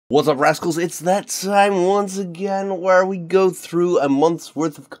What's up, rascals? It's that time once again where we go through a month's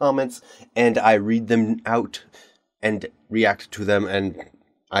worth of comments and I read them out and react to them, and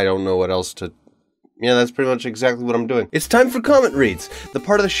I don't know what else to... Yeah, that's pretty much exactly what I'm doing. It's time for comment reads, the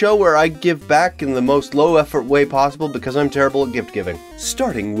part of the show where I give back in the most low-effort way possible because I'm terrible at gift giving.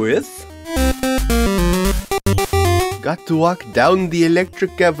 Starting with... Got to walk down the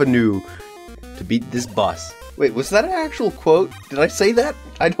electric avenue to beat this bus. Wait, was that an actual quote? Did I say that?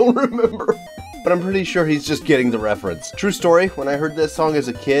 I don't remember. But I'm pretty sure he's just getting the reference. True story, when I heard this song as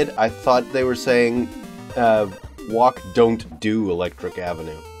a kid, I thought they were saying, walk, don't do Electric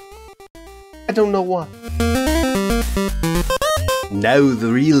Avenue. I don't know why. Now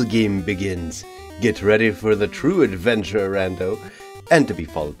the real game begins. Get ready for the true adventure, Rando. And to be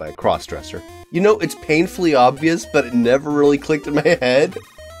followed by a cross-dresser. You know, it's painfully obvious, but it never really clicked in my head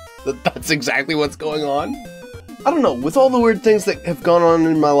that that's exactly what's going on. I don't know, with all the weird things that have gone on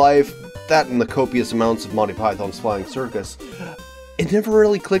in my life, that and the copious amounts of Monty Python's Flying Circus, it never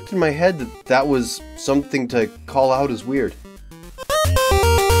really clicked in my head that that was something to call out as weird.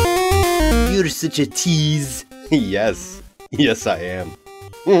 You're such a tease. Yes. Yes, I am.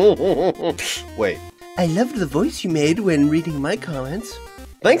 Wait. I loved the voice you made when reading my comments.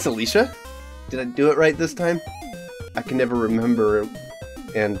 Thanks, Alicia. Did I do it right this time? I can never remember,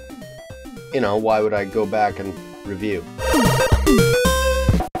 and, you know, why would I go back and review?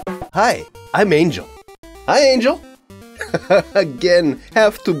 Hi, I'm Angel. Hi, Angel. Again,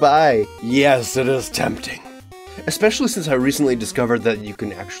 have to buy. Yes, it is tempting. Especially since I recently discovered that you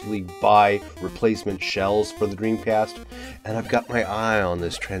can actually buy replacement shells for the Dreamcast, and I've got my eye on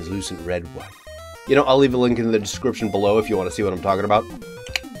this translucent red one. You know, I'll leave a link in the description below if you want to see what I'm talking about.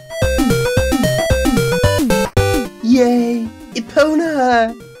 Yay!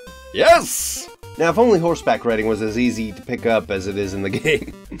 Epona! Yes! Now, if only horseback riding was as easy to pick up as it is in the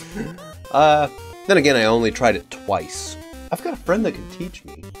game. Then again, I only tried it twice. I've got a friend that can teach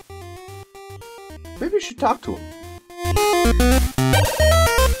me. Maybe I should talk to him.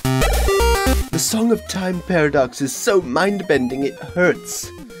 The Song of Time paradox is so mind-bending it hurts.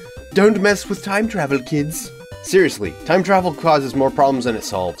 Don't mess with time travel, kids. Seriously, time travel causes more problems than it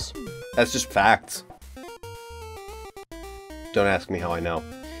solves. That's just facts. Don't ask me how I know.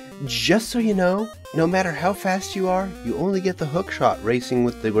 Just so you know, no matter how fast you are, you only get the hookshot racing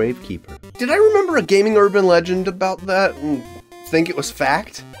with the Gravekeeper. Did I remember a gaming urban legend about that and think it was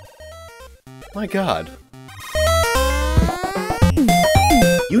fact? My god.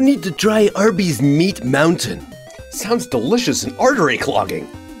 You need to try Arby's Meat Mountain. Sounds delicious and artery clogging.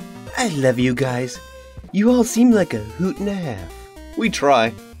 I love you guys. You all seem like a hoot and a half. We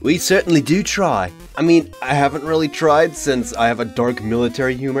try. We certainly do try. I mean, I haven't really tried since I have a dark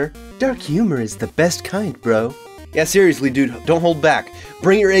military humor. Dark humor is the best kind, bro. Yeah, seriously, dude, don't hold back.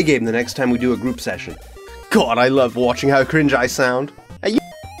 Bring your A-game the next time we do a group session. God, I love watching how cringe I sound. Hey,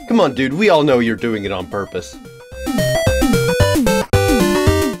 come on, dude, we all know you're doing it on purpose.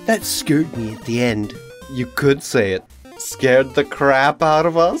 That scared me at the end. You could say it. Scared the crap out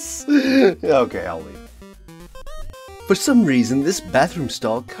of us? Okay, I'll leave. For some reason, this bathroom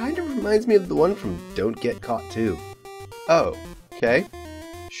stall kind of reminds me of the one from Don't Get Caught 2. Oh, okay.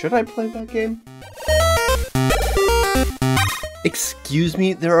 Should I play that game? Excuse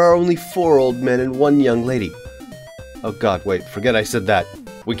me, there are only 4 old men and 1 young lady. Oh god, wait, forget I said that.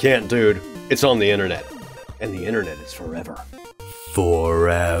 We can't, dude. It's on the internet. And the internet is forever.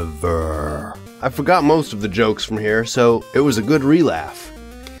 Forever. I forgot most of the jokes from here, so it was a good re-laugh.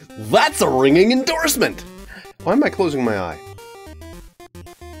 That's a ringing endorsement! Why am I closing my eye?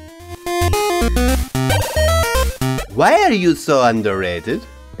 Why are you so underrated?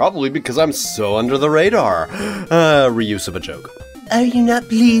 Probably because I'm so under the radar. Reuse of a joke. Are you not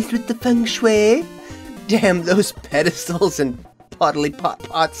pleased with the feng shui? Damn those pedestals and pottly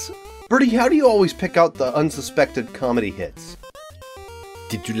pots. Bertie, how do you always pick out the unsuspected comedy hits?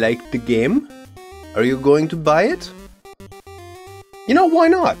 Did you like the game? Are you going to buy it? You know, why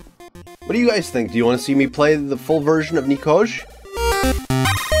not? What do you guys think? Do you want to see me play the full version of Nikoj?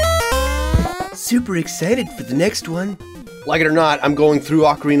 Super excited for the next one. Like it or not, I'm going through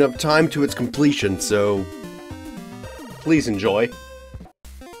Ocarina of Time to its completion, so... please enjoy.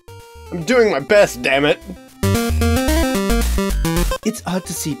 I'm doing my best, damn it! It's odd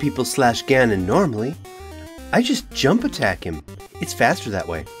to see people slash Ganon normally. I just jump attack him. It's faster that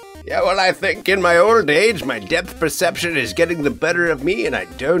way. Yeah, well, I think in my old age, my depth perception is getting the better of me, and I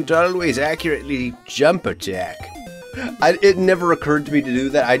don't always accurately jump attack. It never occurred to me to do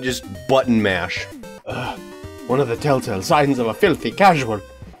that, I just button mash. One of the telltale signs of a filthy casual.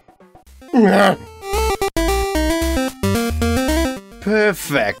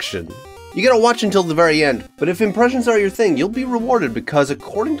 Perfection. You gotta watch until the very end, but if impressions are your thing, you'll be rewarded because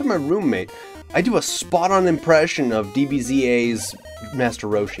according to my roommate, I do a spot-on impression of DBZA's Master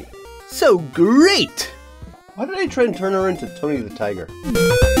Roshi. So great! Why did I try and turn her into Tony the Tiger?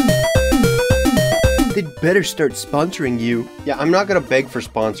 They'd better start sponsoring you. Yeah, I'm not gonna beg for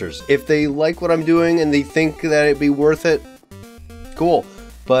sponsors. If they like what I'm doing and they think that it'd be worth it, cool.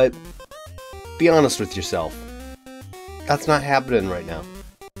 But be honest with yourself. That's not happening right now.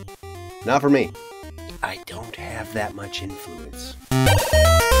 Not for me. I don't have that much influence.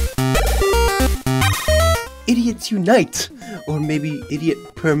 Idiots unite! Or maybe idiot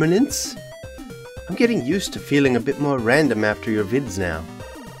permanence? I'm getting used to feeling a bit more random after your vids now.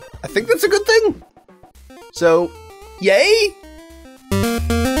 I think that's a good thing! So, yay!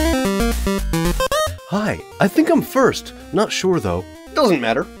 Hi, I think I'm first. Not sure though. Doesn't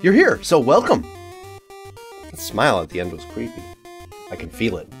matter. You're here, so welcome. The smile at the end was creepy. I can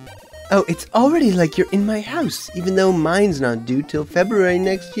feel it. Oh, it's already like you're in my house, even though mine's not due till February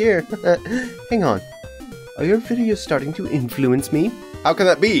next year. Hang on. Are your videos starting to influence me? How can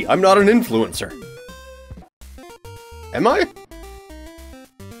that be? I'm not an influencer. Am I?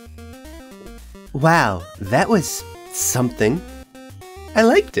 Wow, that was something. I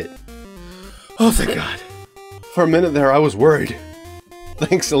liked it. Oh, thank God. For a minute there, I was worried.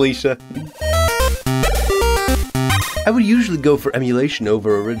 Thanks, Alicia. I would usually go for emulation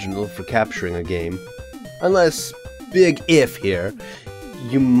over original for capturing a game. Unless, big if here,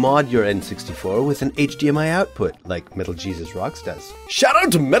 you mod your N64 with an HDMI output, like Metal Jesus Rocks does. Shout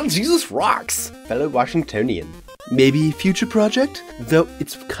out to Metal Jesus Rocks, fellow Washingtonian. Maybe future project? Though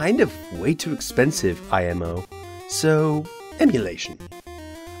it's kind of way too expensive, IMO. So, emulation.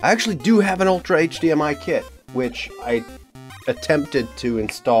 I actually do have an Ultra HDMI kit, which I attempted to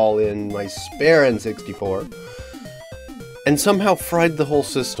install in my spare N64, and somehow fried the whole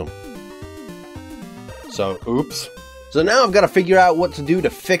system. So, oops. So now I've got to figure out what to do to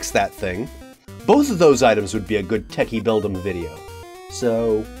fix that thing. Both of those items would be a good techie build-em video.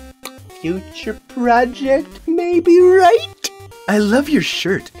 So, future project, maybe, right? I love your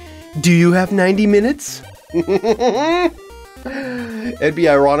shirt. Do you have 90 minutes? It'd be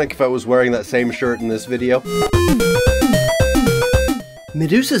ironic if I was wearing that same shirt in this video.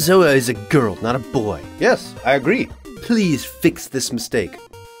 Medusa Zoa is a girl, not a boy. Yes, I agree. Please fix this mistake.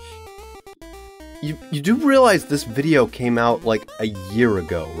 You do realize this video came out like a year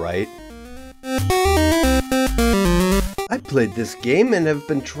ago, right? I played this game and have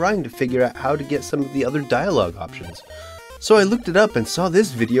been trying to figure out how to get some of the other dialogue options. So I looked it up and saw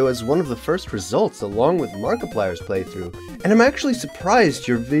this video as one of the first results along with Markiplier's playthrough. And I'm actually surprised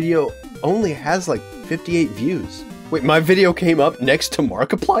your video only has like 58 views. Wait, my video came up next to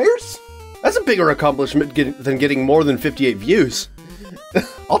Markiplier's? That's a bigger accomplishment than getting more than 58 views.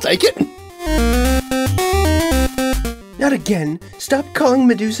 I'll take it. Not again. Stop calling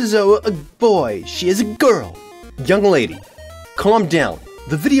Medusa Zoa a boy. She is a girl. Young lady, calm down.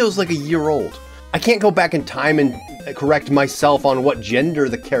 The video's like a year old. I can't go back in time and correct myself on what gender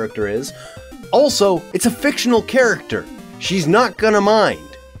the character is. Also, it's a fictional character. She's not gonna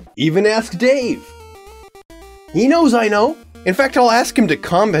mind. Even ask Dave. He knows I know. In fact, I'll ask him to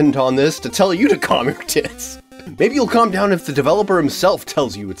comment on this to tell you to calm your tits. Maybe you'll calm down if the developer himself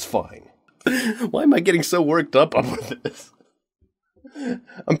tells you it's fine. Why am I getting so worked up with this?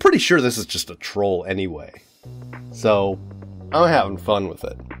 I'm pretty sure this is just a troll anyway. So, I'm having fun with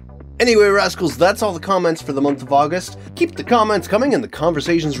it. Anyway, rascals, that's all the comments for the month of August. Keep the comments coming and the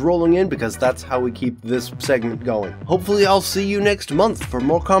conversations rolling in because that's how we keep this segment going. Hopefully I'll see you next month for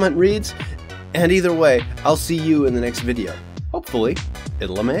more comment reads. And either way, I'll see you in the next video. Hopefully,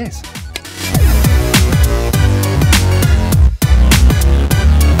 it'll amaze.